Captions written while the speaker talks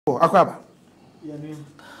Akwaba.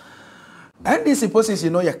 NDC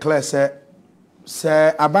position no ye clear say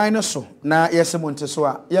aban no so na yesemonte so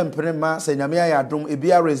a ye mprema say nyame ayadom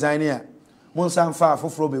ebia resign a monsan fa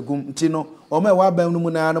afoforo begum nti no o ma wa ban no mu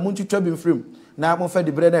na montwitwa bi mfrim na monfa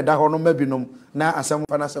di bre na da ho no mabinom na asem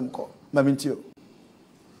fa na asem ko mamintio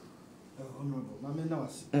honorable mame na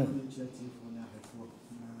wasi initiative for na hefo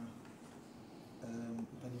na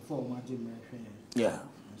before ma je me hwe yeah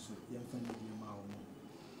so yem fa ni ma wo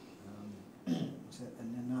so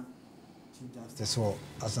enena justice so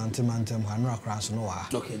asante mantem hanra cross no wa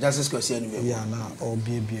okay justice question anyway yeah na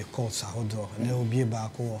obiebie courts ahodo na obie ba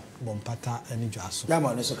ko bompata ani dwaso ya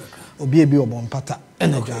ma no so kaka obiebie obompata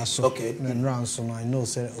ani dwaso okay na ranso no I know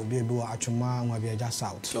say obiebie wa atwuma nwa bia ja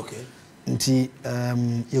south okay nti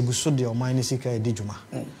yeguso de o mine sika e di dwuma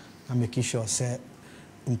na make sure say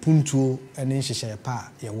mpuntuo ene nhyehyɛ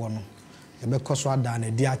pa ye wo no ye be koso ada na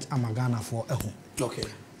di amagana for ehu okay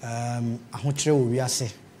ahokyere wo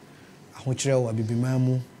wiase ahokyere wo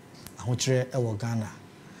abibimamu ahokyere e wo Ghana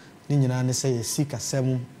ni nyina ne say ye sika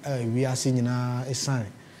sem wiase nyina esan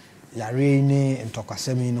yare ni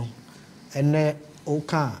ntokwasem no ene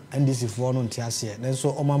oka NDC for no ntiase ne so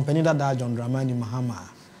o mampani dada John Dramani Mahama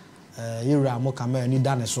yira mo kama ni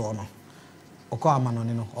dane so no okọ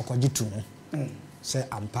amanone no okogitu mu se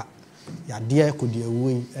ampa ya de kodi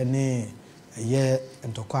awui ene ye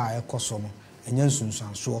ntokọ a ekoso no enya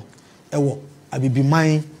nsunsanso ewo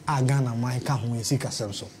abibiman a Ghana man ka ho esika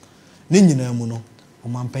semso ne nyina mu no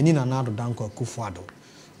omampani na nado danko akufuado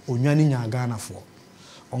onwani nya Ghana fo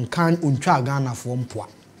onkan ontwa Ghana fo mpoa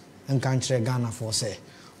enkan kire Ghana fo se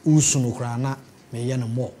usunu kra na me ye no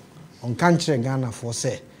mo onkan kire Ghana fo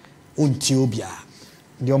se onti obia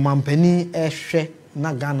de omampani ehwe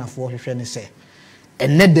na Ghana fo hwehwe ne se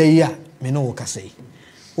eneda yi a me no wo kasei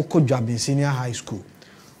okọ Senior High School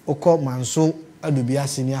okọ Manso Adubia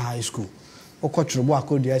Senior High School okọ Trobo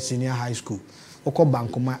Akodia Senior High School okọ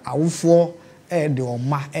Bankoma awofo de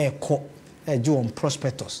oma ekọ je on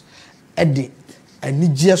prospectus de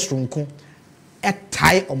anigye sonko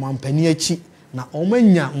etai omampani achi na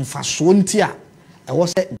omanya mfaso nti a ewo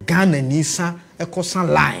se Ghana nisa ekosan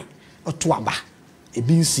line otoaba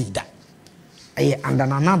ebi nsida eye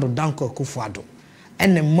andananado danko akufuado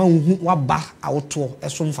ene manhu waba awoto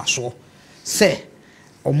eso mfaso se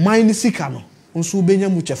oman ni sika no nso benya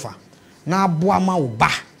mu chefa na aboa ma wo ba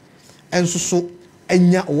enso so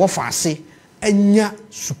enya wo faase enya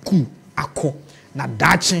suku akọ na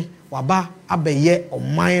dache waba abeye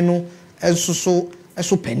oman no enso so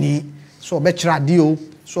eso pani so obekira de o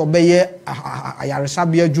so obeye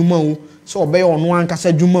ayaresabia adwuma o so obeye ono ankasa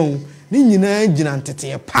adwuma o ni nyina gina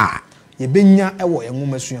ntete pa ye benya ewo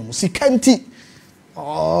enwoma suamu sikanti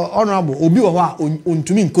honorable obi wo ha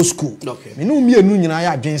ontumi nko school me no mienu nyina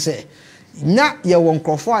ya adwen se nya ye won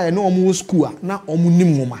krofo a ye na omo school a na omo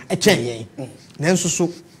nim nwoma echen yen nanso so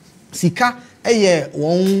sika eye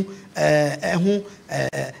won ehu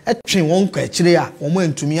etwen won kwa kire a omo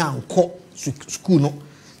antumi anko school no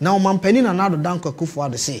na omampani na nado danko akufo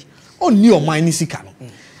ade se onni oman ni sika no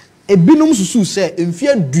ebinom susu se emfi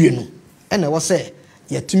adue no ene wo se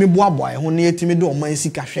yetimi boaboa ho na yetimi de oman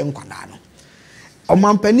sika hwe nkwada no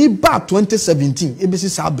omampani ba 2017 ebesi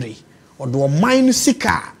sabre odo oman no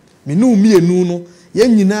sika me no mienu no ye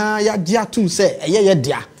nyina ya gye atum se eye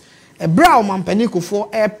dia ebra omampani kofo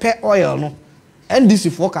epe oil no NDC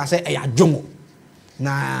fo ka se eya dwongo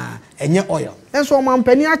na enye oil enso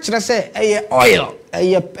omampani a kire se eye oil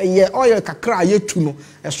eye oil kakra yetu no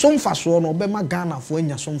esomfaso no obema Ghana fo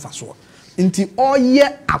anya somfaso nti oye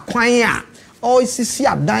akwan a oisisi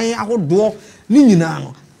adan ahodo ni nyina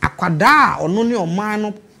no akwada ono ne oman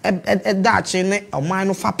no edaache ne oman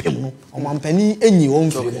no fapem no omampani enyi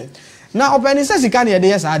wonfiri no na opani se sika ne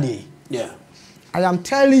ye sa de yeah I am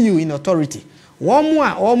telling you in authority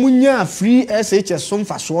womunya free SHS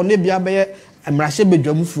somfaso ne bia be emrahye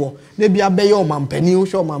bedwamufo ne bia be ye omampani wo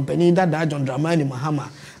hwe omampani dada John Dramani Mahama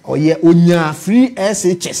oye onya free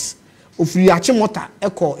SHS ofiri achimota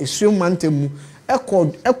eko esuo mantemu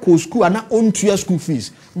eko school ana ontua school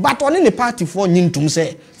fees but on the party for nyintum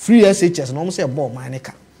say free SHS no say bo man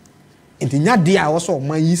ka entinya de a wo so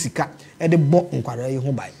man yi sika e de bo nkwara yi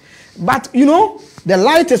ho bai but you know the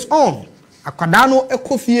light is on akwada no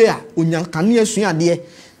ekofie a onya kanea suade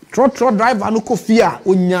trotro driver no kofie a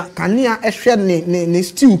onya kanea ehwe ne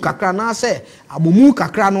stew kakra na say abomu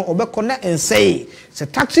kakra no obekọ na ensei se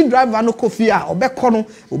taxi driver no kofie a obekọ no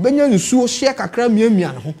obenya nsuo hye kakra miamia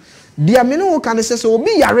ho dia me no kan se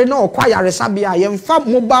obi yare na okwa yare sabia ye mfa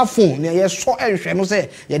mobile phone na ye so ehwe no se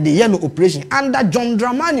ye de ye no operation under John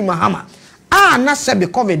Dramani Mahama na se be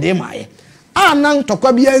covid e mai na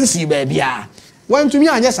ntokwa bia nsi ba bia want to me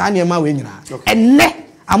and yes I near my wing and ne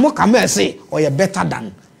amoka me say or you better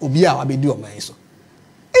than obia abedi o man so.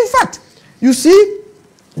 In fact, you see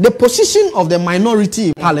the position of the minority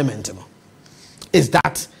in parliament is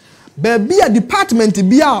that be a department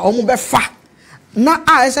be a omo be fa na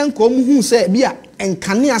isen ko mu hu say be a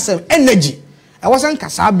enkane asem energy I wasn't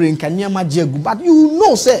kasabre enkane magegu, but you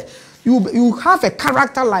know say you have a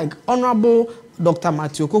character like Honorable Dr.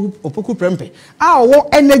 Matthew Opoku Prempe. Our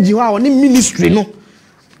energy, our ministry, no,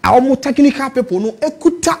 our technical people, no,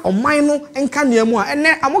 ekuta o mine no, enkane mu a,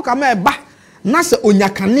 ene amoka me ba, na se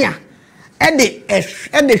onyakania, ede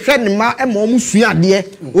hwene ma ema omu sua de,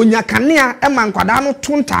 onyakania ema nkwada no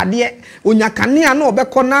tonta de, onyakania na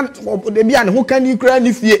obekọ na de bia ne ho kan kura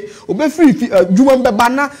ni fie, obefiri djuma mbeba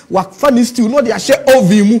na wa fani stew no de ahye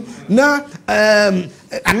oven mu na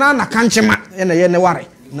anana kanchema ye ware.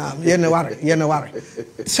 Na yene ware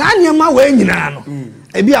sanya ma we nyina no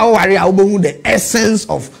e bia wo ware a wo behu the essence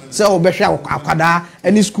of say obehwa akwada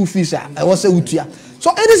any school fees a e wo say utua.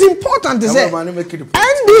 So it is important to say and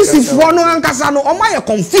this is for no ankasa no o ma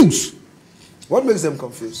confused. What makes them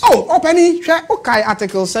confused? Oh, openi hwe okay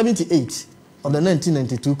article 78 of the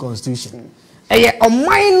 1992 constitution eye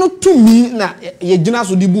oman no to me na ye gina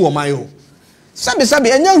so di bu oman ho sabe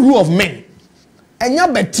enya rule of men enya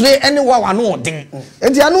betre ene wa no odin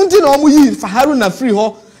enti anu nti na omu yi faharu na free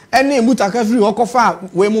ho ene mutaka free ho kofa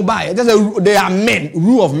we mu buy just they are men,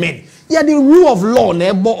 rule of men. Yeah, the rule of law na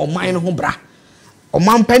ebo oman ho bra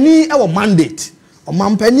omampani e wo mandate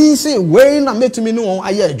omampani say we na metumi no won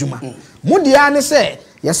aye adwuma mudia ne say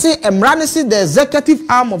you say emra ne say the executive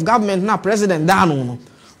arm of government na president da no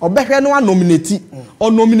obehwe no nominate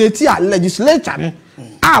or nominate a legislature no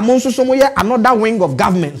mo nso so mo ye another wing of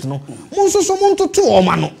government no mo nso so mo ntoto o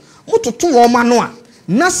ma no mo toto o ma no a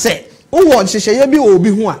na se wo hyehyeye bi obi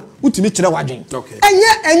hu a utimi kire wadwen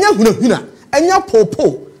enye hunahuna enye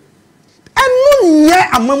popo enu nye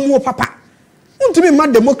amamuo papa utimi ma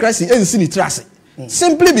democracy ensi ni trase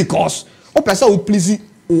simply because o pesa o please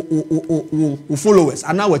o followers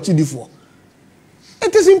and now chidifo.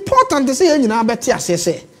 It is important to say nyina beti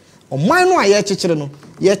asese o man no aye chekere no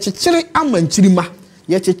ye chekere ama nchirima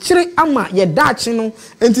ye chekere ama ye dachi no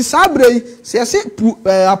enti sabrei se se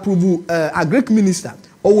approve agric minister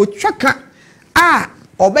o wo twaka a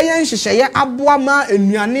obeyan hyehyeye aboa ma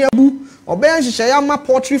enuane abu obeyan hyehyeye ma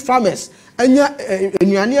poultry farmers anya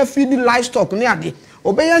enuane feed livestock ne ade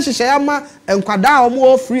obeyan hyehyeye ma enkwada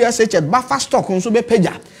omo free SHF buffer stock nso be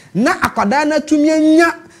pagya na akwada na tumi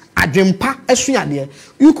anya adwempa esuade.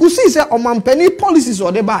 You could see say omampani policies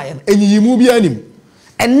or the buy enyiyimu bi anim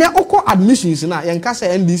enne okọ admissions na yenka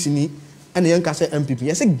say NDC ni ene yenka say MPP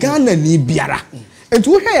ye say Ghana ni biara enti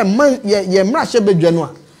wo hwe ye mra hye bedwa no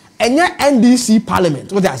a enye NDC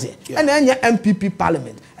parliament what I say ene enye MPP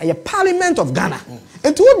parliament eye parliament of Ghana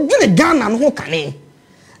enti wo dwene Ghana no ho kane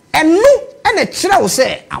enu ene kire wo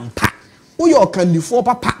say ampa wo ye okandifo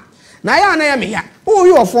papa na ya na ya me ya wo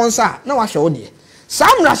ye ofonsa na wa hye wo de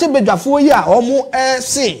Sam Rashe bedwafo yi a omo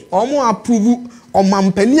say omo approve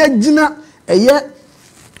omampani agina eye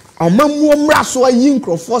omamuo mra so ayi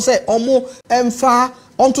nkrofo say omo emfa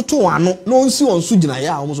ontoto ano no nsi onsu gina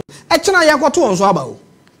ya omo so e kina ya kwato onso aba o.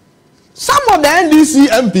 Some of the NDC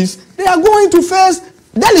MPs they are going to face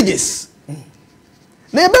delegates.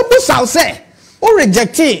 Na ebebu saw say o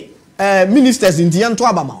reject ministers in the anto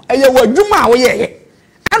abama eye wadwuma wo ye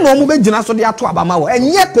and no be gina so de ato abama wo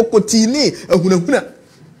enye kokoti ni ahunahuna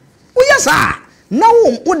wo yesa na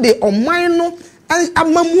wo de oman no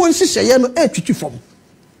amamu nhyehyeye no atwitwi fom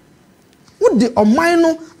wo de oman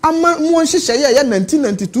no amamu nhyehyeye ya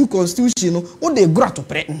 1992 constitution no wo de grato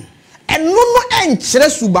pre eno no enkyere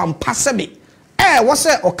suban pasebe wo se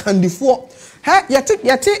okandifo he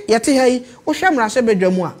yete he wo hwe mrase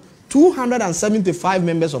bedwamu a 275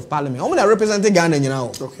 members of parliament. How many are representing Ghana now?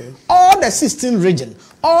 Okay. All the 16 regions,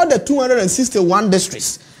 all the 261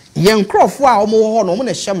 districts. Young crop for our more no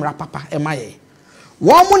money shamra papa emaye.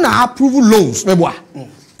 Woman approve loans, meboa.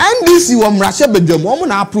 And this is one Russia bedroom, woman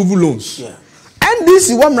approve loans. Yeah. And this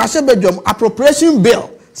is one Russia bedroom appropriation bill.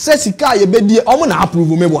 Says he can't be woman approve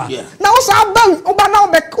meboa. Now, so bank oba now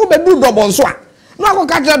be do double so. No go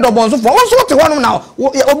catch that double so for what the one now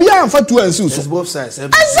obi am for two and so both sides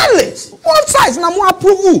exactly both sides na mo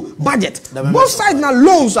approve budget both sides na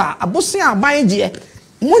loans are abosin aban je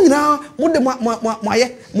mo nyina mo de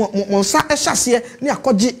mo sa ehase ne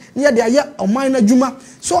akoje ne de aye oman na djuma.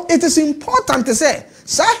 So it is important to say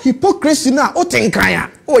sa hypocrisy na o tenkan a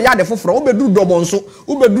o ya de foforo o beduru double so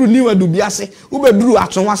o beduru niwa du biase o beduru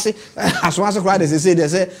atonwase asonwase kra de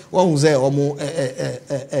say won say omo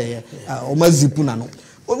omazipu na no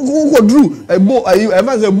Who drew a bow,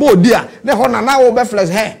 a bow dear, the honor now over flesh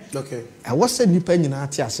hair. Okay. I was said depending on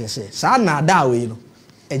Tia say, Sana da way,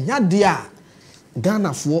 and ya dear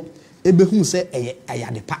Ghana for Ebe who say a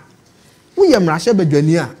yadepa. We am Rasha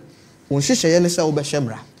Beduania. When she say any say over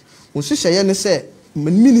Shemra. When she say any say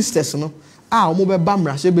ministers no. Mobile bam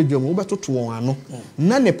Rasha Bedum over to one.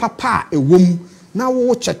 None papa a woman. Now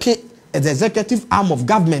we check it. The executive arm of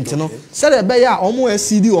government, you know, said a bear almost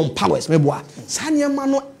CD on powers. Meboa. Sanya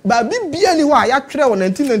mano, but be anywhere. I create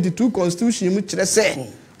 1992 constitution, which they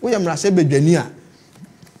say, William Rasebe Genia.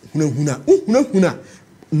 Huna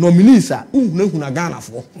nominees are Huna Ghana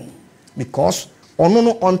for. Because,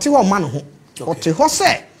 no, until a man who, or to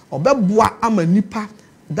Jose, or Beboa Amanipa,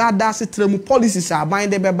 Dada Sitremu policies are buying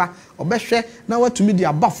the beba, or Beshe, now to me the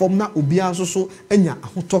above from now, Ubian so, and ya,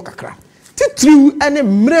 who talk a crap. True any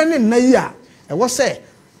mrene na ya e wo se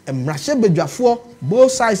emrahye bedwafo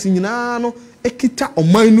both sides nyina no ekita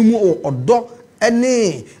oman no mu odo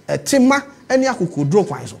ene tema ene akokodro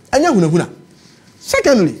kwan so anya hunahuna.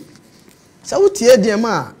 Secondly, so utie de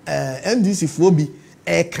ma NDC fo bi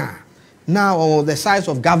eka now the size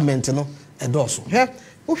of government no edoso he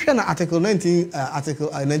wo hwe na article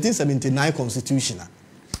 1979 constitution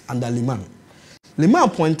under Liman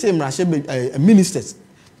appointed emrahye ministers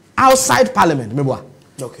outside parliament, remember?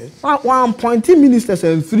 Okay. 1.2 ministers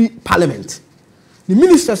and 3 parliament. The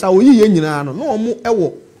ministers are we no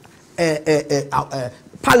more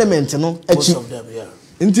parliament, no. Most of them, yeah.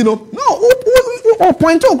 No,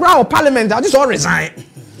 point to ground parliament, I just all resign.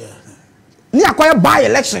 Yeah. Ni acquire by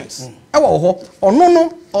elections. Or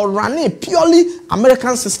no, or running purely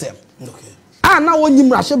American system. Okay. Now when you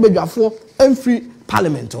Russia for free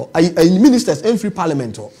parliament or ministers and free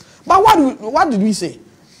parliament. But what did we say?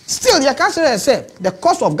 Still, you can't say the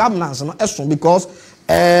cost of governance no extra because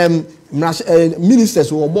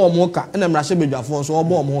ministers were born moka and Russia bedwafo so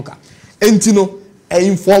born moka. Entino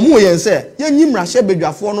inform you say you nyim Russia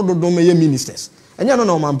bedwafo no do me ministers. And you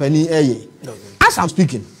no man pani as I'm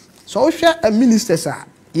speaking. So if a ministers are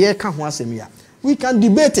ye ka ho asem ya, we can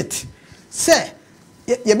debate it. Say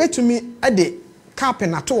you bet to me at the cap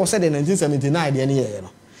and at all said in 1979 the year.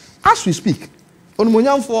 As we speak,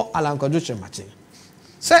 onmonyam for Alankojo matching.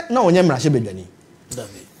 Say no onyem Rashe Bedwani.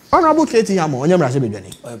 Honorable Katie Hamo onyem Rashe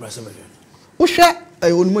Bedwani. Oh, Rashe Bedwani. Wo hwe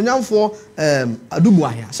onmonyam for Adumu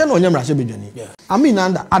ahia. Say no onyem Rashe Bedwani. Amin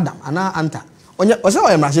anda Adam ana anta. Onye o say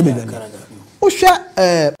onyem Rashe Bedwani. Wo hwe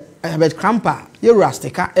Herbert Krampa ye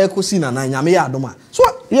Rastika ekosi na nyame ya adoma. So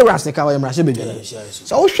ye Rastika onyem Rashe Bedwani.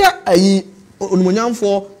 So wo hwe ayi onmonyam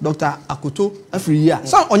for Dr. Akoto Afriya.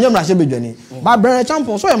 So onyem Rashe Bedwani. But Brian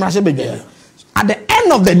Champion so onyem Rashe Bedwani. At the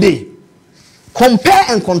end of the day, compare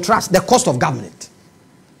and contrast the cost of government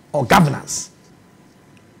or governance.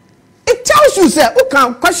 It tells you, sir, who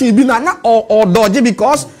can question be na or dodgy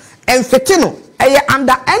because Enfetino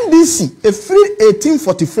under NDC a free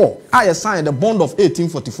 1844. I signed the bond of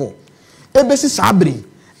 1844. ABC Sabri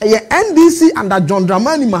a NDC under John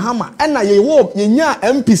Dramani Mahama and a ye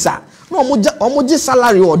MPs no omoji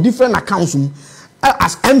salary or different accounts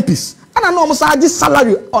as MPs and I know almost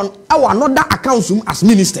salary on our another accounts as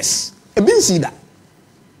ministers. Been see that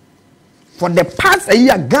for the past a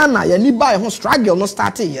year Ghana you need buy a struggle no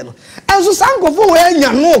starting you know and so some go for where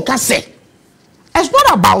you know kase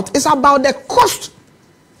it's about the cost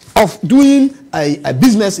of doing a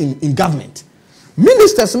business in government.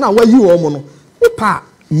 Ministers now where you omo no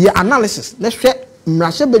your analysis let's share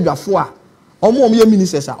Mrashe Bedwafo a omo your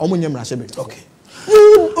ministers are omo nyem Mrashe Bedwafo. Okay,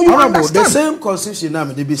 you understand the same constitution now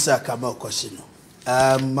me be say kaba question.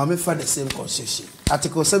 Mame for the same constitution.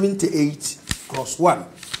 Article 78 clause 1.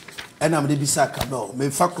 And I'm the Bisa Kabel.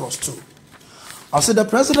 Me for clause 2. Also the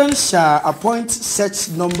president shall appoint such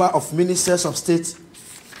number of ministers of state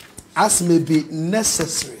as may be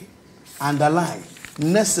necessary, underline,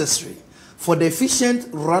 necessary for the efficient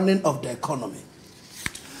running of the economy.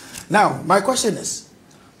 Now, my question is,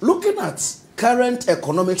 looking at current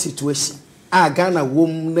economic situation, Ghana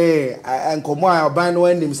womne and Komoa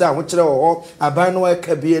Abano and himself, which are Abano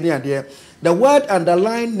Kabiani and there. The word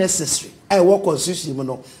underline necessary. I work constitution.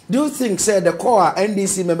 Do you think, say, the core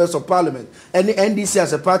NDC members of parliament, any NDC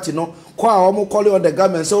as a party, no, core almost calling on the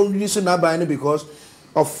government, so reducing not by any because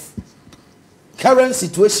of current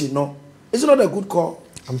situation, no? It's not a good call.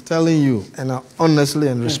 I'm telling you, and honestly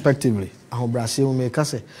and respectively, I hope Brazil may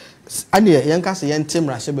say, and the young Cassie and Tim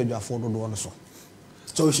Rashe Bedwafo do one so.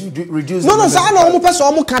 So we should reduce. No,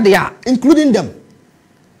 including them.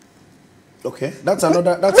 Okay, that's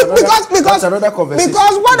another conversation.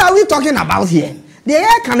 Because what are we talking about here? The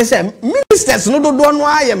air can say ministers no do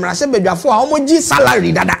why am Rashe Bedwafo how much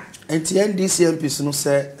salary dada. And the NDC MPs no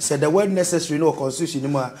say the word necessary no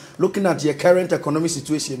constitution no looking at your current economic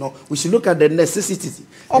situation no we should look at the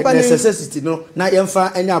necessity no na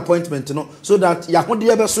yemfa any appointment no so that ya hode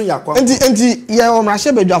ye beso yakwa enti ye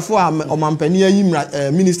omrahye badwafo omampani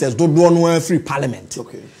ayi ministers do no free parliament.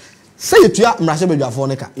 Okay. Say yetua mrahye badwafo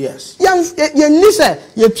ne ka. Yes. Ye ni say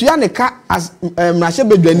yetua ne ka as mrahye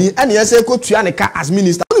badwani ene ye say ko tua ne ka as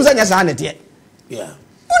minister. Unu say nya sa na te. Yeah.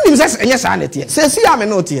 Unu say nya sa na te. Say see am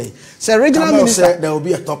no te. Say regional minister there will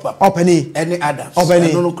be a top up. Openi. Any others.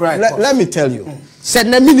 No cry. Let me tell you. Say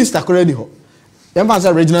na minister already ho. Dem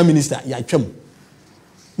say regional minister ya twam.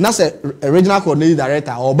 Na say regional coordinating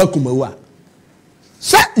director or bakumawu a.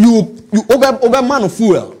 Say you over man of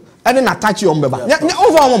fuel. And then attach you on beba.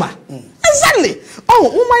 Over mama. Exactly.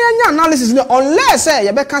 Oh, umaya analysis unless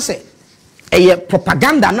you be say a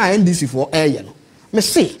propaganda na NDC for air. Me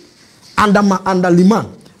see under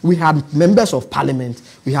Liman we had members of parliament,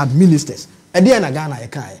 we had ministers. And then Ghana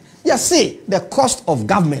you see the cost of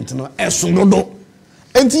government no esunodo.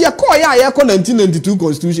 Enti ye call ya 1992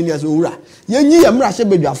 constitution yes owura. Ye nyi ya mrahye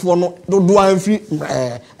badwafo no do amfri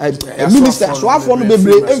minister so afo no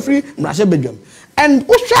bebre amfri mrahye badwam. And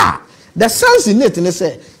the sense in it, and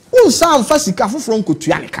say, "Unsan fasika from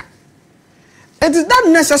Kutuanika." It is not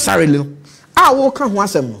necessarily. I will come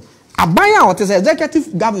once a month. Abaya what is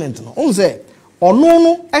executive government no. On say, or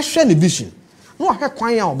no, a share vision. No, I have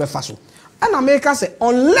quite a befaso. And America say,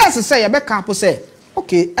 unless say a backup say,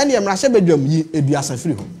 okay, any Rasha bedroom ye a bias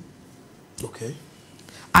free home. Okay.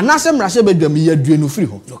 And Nasam Rasha bedroom ye a dream free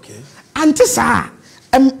home. Okay. Antisa,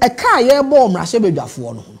 a car ye bomb Rasha bedroom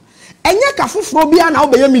for no. Enye ka foforo bia na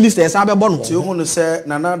obeye ministers abebon wo. Ti o hunu say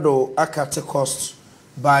Nanado akate cost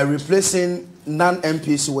by replacing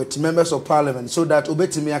non-MPs with members of parliament so that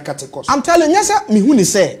obetimi akate cost. I'm telling you say me hunu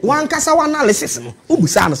say wan kasa wan analysis no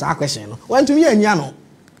obusa no sa question no. Wan to me anya no.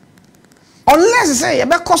 Unless say ye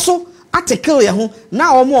be koso article ye ho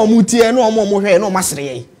na omo tie no omo hwe no masere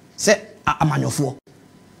ye. Say amanyofo.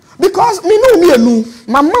 Because me no me anu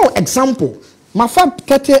mama example ma fa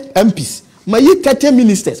 30 MPs ma yi 30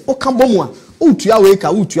 ministers o kan bomu a o tua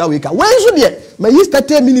weka when so de ma yi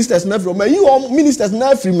 30 ministers na from ma yi ministers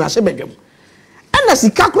na free ma se bedwam ana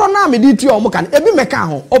sika kro na me di tua o kan ebi meka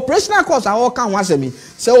ho operational cost a o kan ho asemi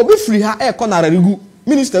se obi free ha e corner regu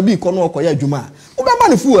minister bi ko no okoya adwuma o be ma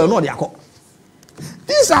ne fuel no de akọ.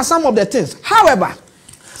 These are some of the things. However,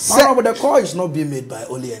 but the call is not being made by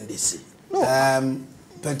only NDC. No.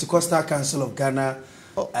 Pentecostal Council of Ghana.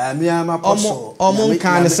 Miama Apostle. Omon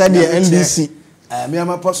can say the NDC.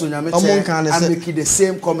 Miama Apostle Nyamete. I make the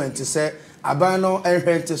same comment to say Abano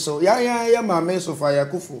and so yeah, my so far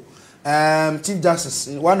Yakufu. Chief Justice,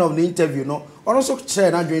 one of the interview, no, also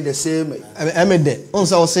share not doing the same. Emede,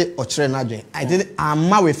 also say or share not doing. I did.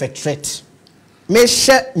 I'm with a threat. Me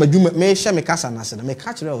share me kasa na se na me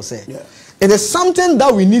catch will say. It is something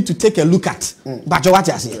that we need to take a look at. But what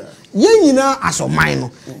you say? Yen nyina aso man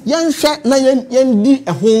no. Yen hwe na yen di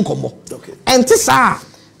ehun komo. Okay. Enti sa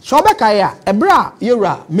so beka ya ebra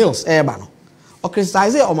yura mills eba no. O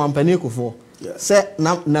criticize o mampani kofo. Say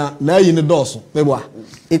na yin doso meboa.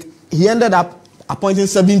 He ended up appointing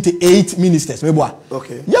 78 ministers meboa.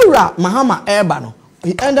 Okay. Yura Mahama eba no.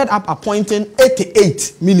 He ended up appointing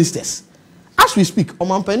 88 ministers. As we speak,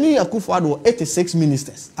 Omampani Akufo Addo 86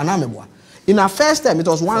 ministers. Anameboa. In our first term, it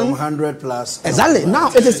was 100 plus. Exactly.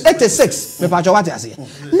 Now it is 86.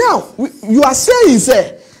 Now you are saying,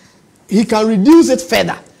 say, he can reduce it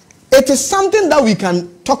further. It is something that we can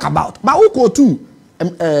talk about. But we go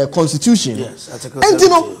to constitution. Yes, Article and 70. you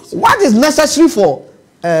know what is necessary for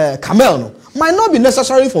Kamel might not be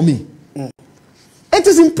necessary for me. It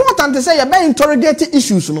is important to say you better interrogate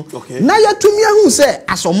issues, no. Okay. Now you to me who say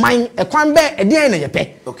as a mind a kwan be a day na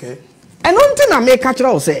yepe. Okay. And one thing I make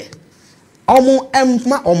catcher say, omo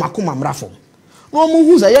emma or makuma mrafom. No mu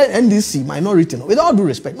who say NDC minority no. With all due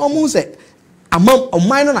respect, no mu say among o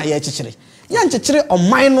minor na ye chichire. Yan chichire o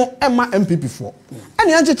minor emma MPP for. And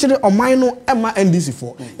yan chichire o minor emma NDC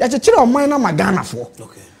for. Ya chichire o minor magana for.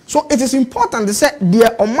 Okay. So it is important to say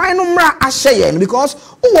the omino mra ashayen because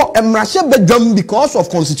who emrashe bedwam because of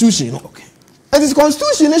constitution. Okay. It is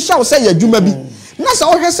constitution shall say ya dwuma bi. Na say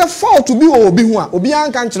o say fall to be obi hu a obi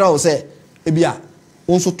an kan kire o say ebia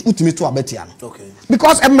onso utimi to abetia no. Okay.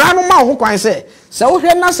 Because emra no ma ho kwan say o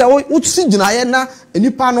hwe na say o si ginaye na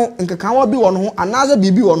enipa no nkekan wa bi wo no ho anaza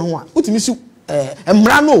bibi wo no ho a utimi si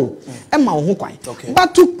emra no ema ho kwan.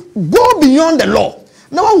 But to go beyond the law.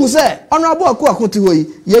 Now one who say honorable Akuoko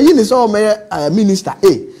Kwarteng ye ni so me minister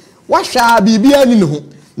what shall be ni ho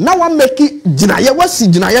na one make ginaye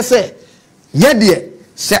wasi ginaye say ye de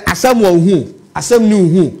say asem wo hu asem ni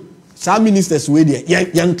hu some ministers wey there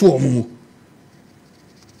yanto omo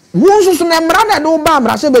won so na mra na do ba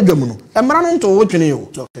mra se badwam no mra no nto wo twene yo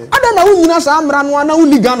ada na wo nyina sa mra no na wo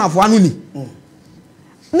ni Ghana fo anu ni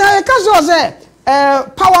na e ka so say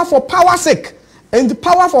power for power sake and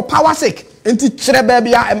power for power sake enti kire ba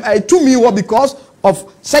bia to me because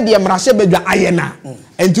of said the mra se badwa ayena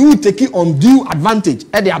and you take it on due advantage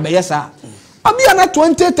e dey abeyesa Abia na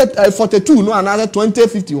 2042 no another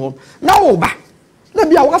 2051. Now ba. Na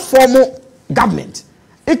bia wa form government.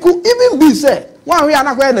 It could even be say one we are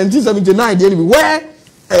not 1979 the enemy where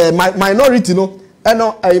minority no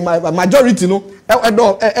majority no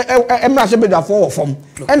emra se beja for form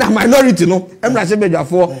and minority no emra se beja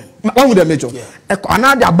for one with the major.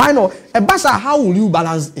 Another buy no e basa how will you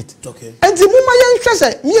balance it? Okay. And the mama yen hwe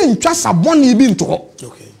say me ntwa saboni bi nto.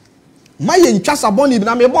 Okay. My Saboni,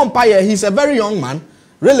 he's a very young man,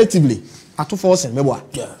 relatively. At 4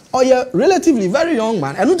 yeah. Oh yeah, relatively very young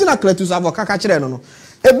man. And nothing like to have a kakachre no.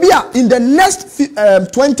 In the next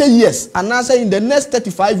 20 years, and I say in the next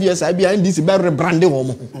 35 years, I be in this very branded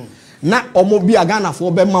homo. Na omo bi agana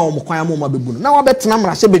for be ma omo kwan mo bebu. Na wa betina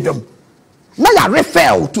mra se bedwam. Na ya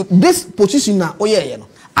refer to this position na oye no.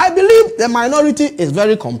 I believe the minority is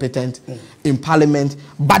very competent in parliament,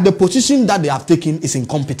 but the position that they have taken is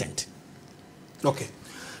incompetent. Okay.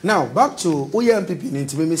 Now, back to OMPP need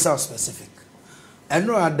to be South specific. And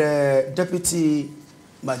now the deputy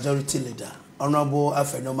majority leader, Honorable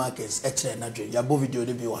Afeno Marcus, Etre Nadre, Yabo video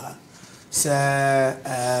de Biwa. Sir,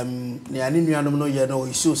 no you know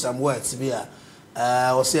issue some words via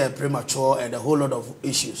or say premature and a whole lot of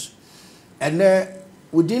issues. And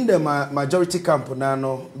within the majority camp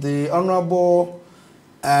now, the Honorable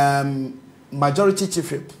majority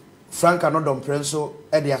chief whip Frank Anodom Prenso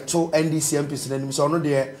at the actual NDC MPs and so on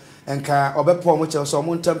there and can obepo much or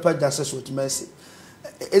some temper justice with mercy.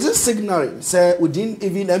 Is it signaling, say, within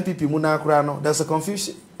even MPP Munakrano, there's a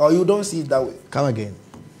confusion, or you don't see it that way? Come again.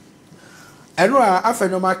 And after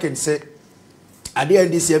no mark can say, at the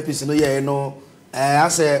NDC MPs, no, yeah, no, I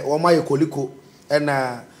say, oh, my coliko, and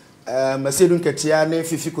Mercedes Ketiane,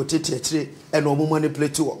 Fifiko Titi, and no money play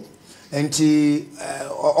to them. And she,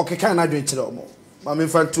 okay, can I drink it more? I'm in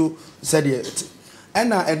front to said it.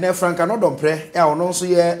 And then Frank Anodom Pre, I also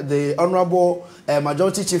hear the Honorable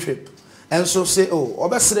Majority Chief Whip. And so say, oh,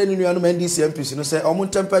 obviously, you know, NDC MPs, you know, say, I'm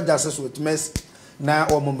temper justice with mess now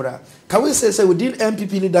or Mumbra. Can we say, within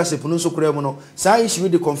MPP leadership, no so cremono, say, she will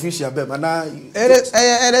the confusion, but now it is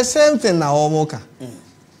the same thing now, Omoka.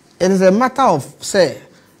 It is a matter of, say,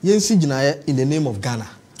 Yensi Jina in the name of Ghana.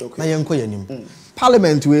 Okay.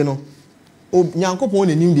 Parliament, we know, Nyanko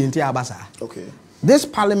Pony named the entire Abasa. Okay. This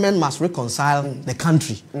parliament must reconcile the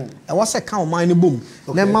country. And what's a cow mine boom?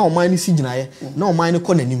 Then my mine is Sijina, no mine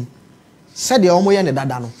conanim. Said the Omoya and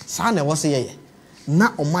Dadano, Sana was a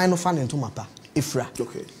not on mine fan into Mapa, Ifra.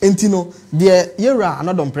 Okay. Entino, dear Yera,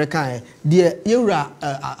 another precae, dear Yera,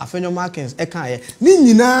 Afenio Markins, Ekae,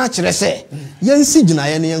 Nina Chrese, Yen Sijina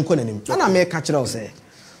and Yan conanim. And I may catch it all say.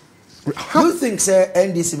 How do you think, sir,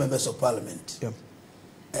 NDC members of parliament?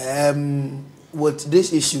 Yeah. With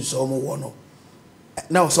these issues, almost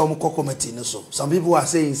now some committee so some people are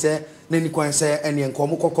saying say nani kwan say any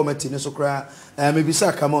enkomo committee so kra maybe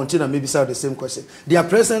say come on tina maybe say the same question they are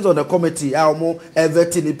present on the committee almo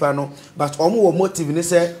everything nipa no but omo motive ni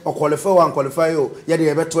say o qualify one qualify o ye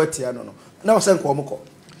dey be 20 no now say enkomo ko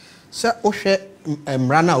say o hwe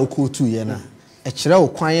mra na okotu ye na e kire o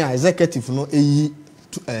kwan a executive no eyi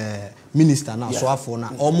minister na so afo na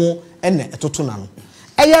omo ene etoto na no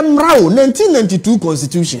eye mra o 1992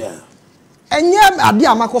 constitution enye ade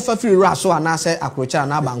amakofa free raso ana se akrocha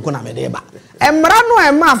na banko na medeba emra no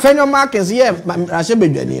ema afenyo markets ye mrase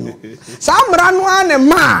bedwani no sa mra no ane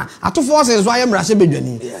ma ato forces so aye mrase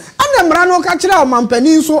bedwani ane mra no ka kire o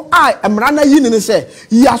mampani so ai emra na yi ni se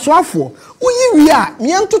yaso afo uyi wi a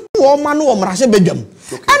miento o ma no o mrase bedwam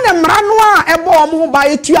ane mra no a ebo o mo ba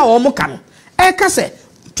etua o mo kan e ka se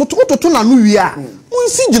toto na no wi a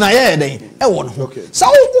munsi gina ye den e wo no sa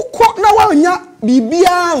ukọ na wa nya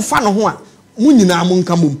bibia mfa no ho a munyina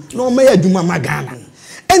munkamum na o ma ya adwuma magana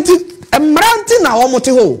enti emranti na o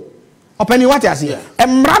mote ho opani what you say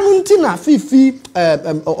emranti na fifi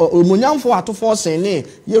omonyamfo atofo sen ne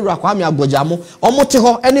yewura kwame agbojamo o mote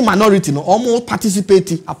ho any minority no o mo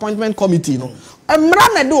participate appointment committee no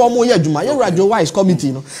emra na de o mo ya adwuma yewura jo wise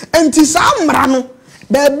committee no enti sa mra no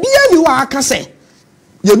ba bia ni wa aka se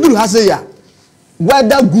yeduru ha se ya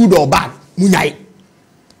whether good or bad munyai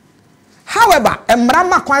however emra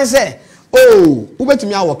ma kwan se oh, who bet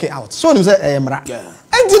me I work it out. So you say emra.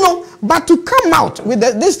 And you know, But to come out with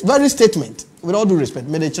this very statement, with all due respect,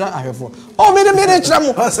 because I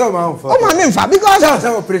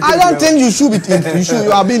don't think you should be.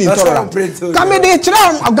 You are being intolerant.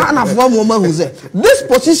 This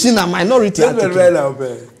position a minority.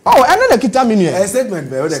 Oh, and then the kita meaning.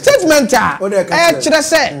 Statement.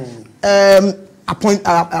 Appoint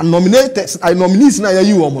nominate nominees na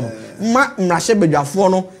you woman. Ma mrashe bedwafo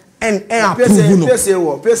no and approve no.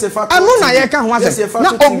 Ano na ye ka ho ase.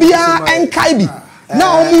 Na obia enkai bi.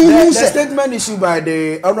 Now, the statement issued by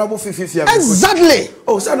the Honorable Fifi. Exactly.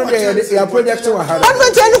 Oh, so no, your project to have.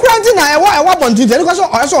 Adwenkyere kwanti na I want to tell because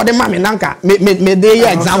also the mama nanka me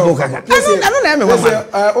dey example kaka. I don't know me woman.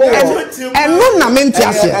 And no na menti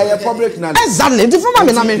ase. Public na. Exactly. The former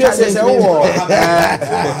me na menti ase.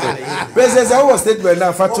 President, I was statement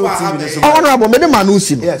na Fatu TV. Honorable me the man who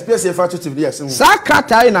see. Yes, President Fatu TV. Yes.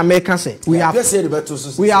 Sakratari na make say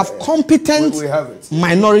we have competent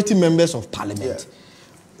minority members of parliament.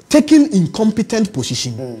 Taking incompetent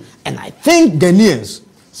position. And I think Ghanaians,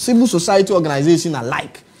 civil society organizations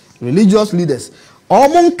alike, religious leaders,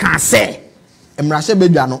 all can say, Emrashe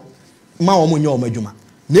Bedano, ma omunyo omejuma.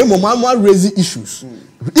 Name mama raise issues.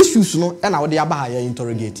 Issues no, and how they are by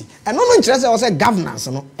interrogating. And no interest was a governance,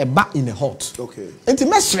 no, a bat in a hot. Okay.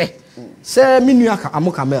 Intimestre, say Minuaka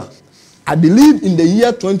Amokamel. I believe in the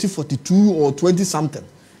year 2042 or 20 something.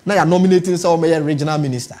 Now you're nominating some regional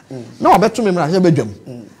minister. No, I bet to me, Emrashe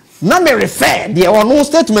Bedjum. Na me refer there or no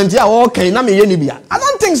statement here okay na me yeni bia. I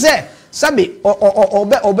don't think say sabi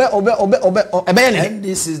obe and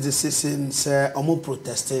this is the season say omo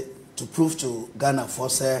protested to prove to Ghana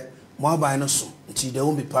for say mo aban no so until they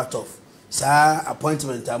won't be part of sa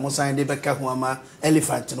appointment am sign dey beka ho ama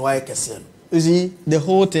elephant no why kese. You see, the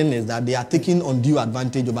whole thing is that they are taking undue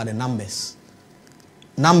advantage over the numbers.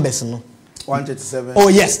 Numbers no 137. Oh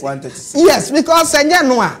yes. 137. Yes, because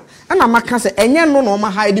no and I can say any no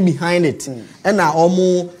hide behind it. And I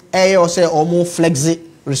almost or say almost flex it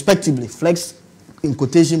respectively. Flex in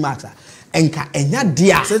quotation marks. And enya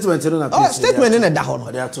dia statement in a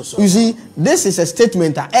dahono. You see, this is a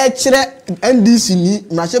statement that NDC ni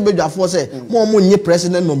Mrashe Bedwafo say more nye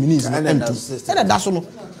president nominees and that's no.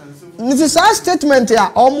 This is a statement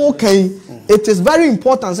here almost can. It is very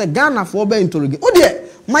important say Ghana for be interrogate. Oh dear,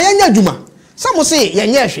 my enya juma. Some say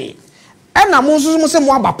yenye hwe. And I'm also say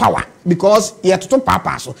more about power because you have to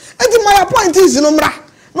papa so. And my point is no mra.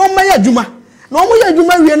 No maya juma. No maya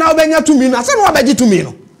juma we now benya to me. I say no abeji to me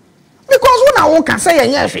no. Because when I can say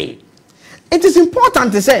yenye it is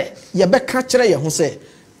important to say you be catch ye ho say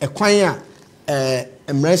e kwan a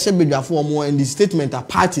Mrashe Bedwafo mo in the statement a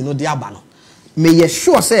party no dey aba no. May you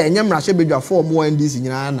sure say enye Mrashe Bedwafo mo in this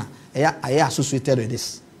nyina na I associated with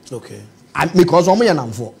this. Okay. And because omo ye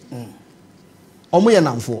namfo.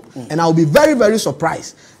 And I'll be very, very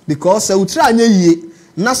surprised because se utra anye yie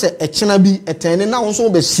na se echena bi etene na won so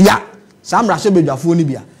be sia sam Mrashe Bedwafo ni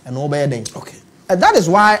bia and no be den. Okay. And that is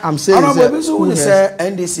why I'm saying say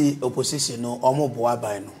NDC opposition no omo boa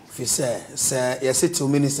ban no fi say yes to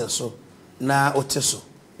minister so na oteso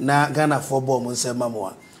na Ghana for ball mo nsema mo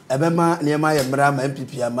a ebema niema ye mra ma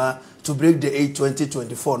MPP ama to break the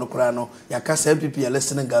 2024 no kra no yakasa MPP a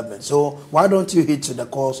listening government. So why don't you hit to the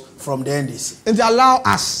cause from the NDC and allow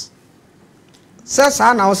us say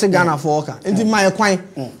na say Ghana for worker enti my kwan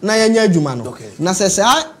na yanya adwuma no na say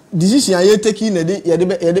decision you taking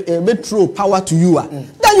be throw power to you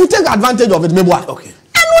then you take advantage of it meboa. Okay.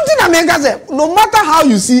 No matter how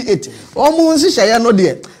you see it almost share no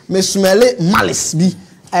there me smell malice be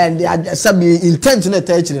and they are intent in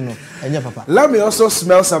the papa. Let me also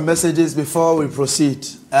smell some messages before we proceed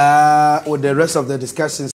with the rest of the discussions.